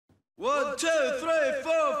1, 2, 3,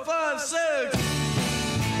 4, 5, 6.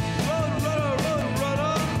 Run,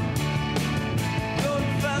 runner.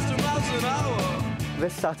 Going faster miles an hour.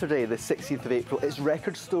 This Saturday, the 16th of April, it's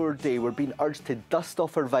Record Store Day. We're being urged to dust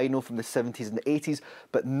off our vinyl from the 70s and 80s.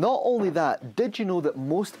 But not only that, did you know that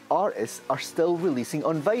most artists are still releasing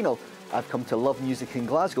on vinyl? I've come to Love Music in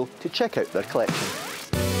Glasgow to check out their collection.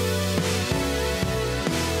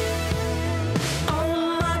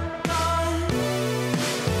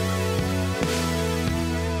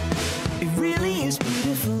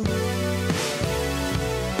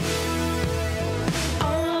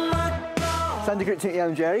 Sandy, great to meet you.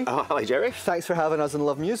 I'm Gerry. Oh, hi, Gerry. Thanks for having us in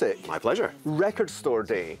Love Music. My pleasure. Record Store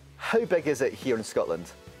Day. How big is it here in Scotland?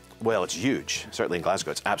 Well, it's huge. Certainly in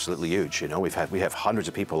Glasgow, it's absolutely huge. You know, we have hundreds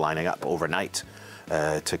of people lining up overnight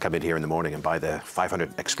to come in here in the morning and buy the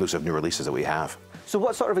 500 exclusive new releases that we have. So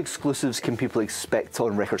what sort of exclusives can people expect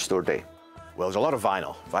on Record Store Day? Well, there's a lot of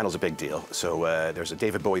vinyl. Vinyl's a big deal. So there's a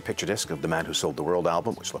David Bowie picture disc of The Man Who Sold the World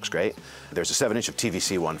album, which looks great. There's a 7-inch of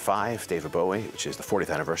TVC 1.5, David Bowie, which is the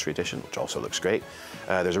 40th anniversary edition, which also looks great.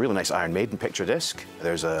 There's a really nice Iron Maiden picture disc.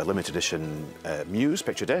 There's a limited edition Muse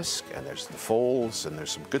picture disc, and there's the Foals, and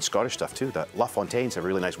there's some good Scottish stuff too. The La Fontaine's have a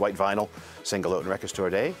really nice white vinyl single out on Record Store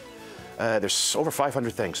Day. There's over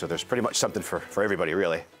 500 things, so there's pretty much something for everybody,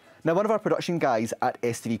 really. Now, one of our production guys at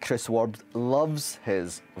STV, Chris Ward, loves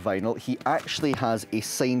his vinyl. He actually has a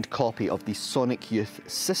signed copy of the Sonic Youth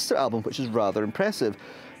sister album, which is rather impressive.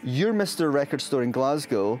 You're Mr. Record Store in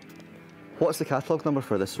Glasgow. What's the catalogue number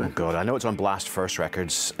for this one? Oh God, I know it's on Blast First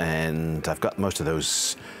Records, and I've got most of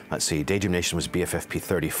those. Let's see, Daydream Nation was BFFP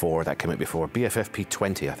 34, that came out before. BFFP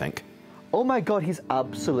 20, I think. Oh my God, he's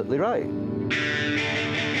absolutely right.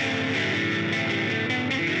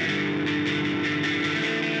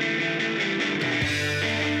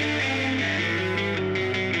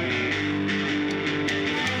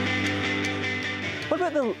 What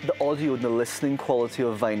about the audio and the listening quality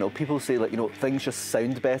of vinyl? People say, like, you know, things just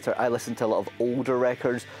sound better. I listen to a lot of older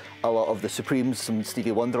records, a lot of the Supremes, some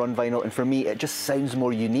Stevie Wonder on vinyl, and for me, it just sounds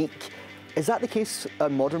more unique. Is that the case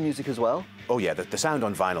on modern music as well? Oh yeah, the sound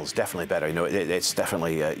on vinyl is definitely better. You know, it's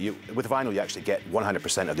definitely with vinyl you actually get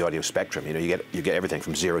 100% of the audio spectrum. You know, you get everything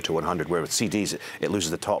from 0 to 100. Where with CDs it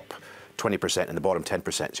loses the top 20% and the bottom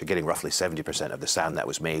 10%, so you're getting roughly 70% of the sound that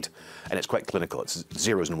was made, and it's quite clinical. It's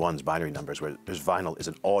zeros and ones, binary numbers, whereas vinyl is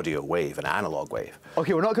an audio wave, an analog wave.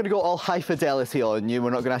 Okay, we're not going to go all high fidelity on you.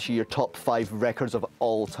 We're not going to ask you your top 5 records of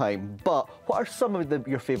all time, but what are some of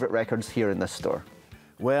your favourite records here in this store?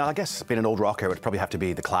 Well, I guess being an old rocker, it would probably have to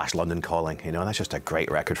be The Clash, London Calling. You know, that's just a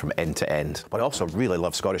great record from end to end. But I also really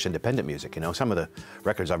love Scottish independent music. You know, some of the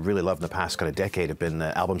records I've really loved in the past kind of decade have been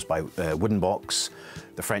albums by Wooden Box,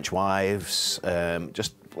 The French Wives,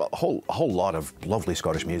 just a whole lot of lovely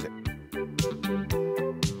Scottish music.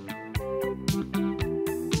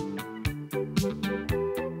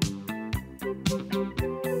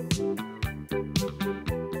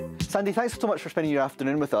 Sandy, thanks so much for spending your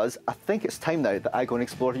afternoon with us. I think it's time now that I go and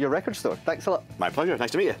explore your record store. Thanks a lot. My pleasure.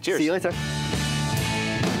 Nice to meet you. Cheers. See you later.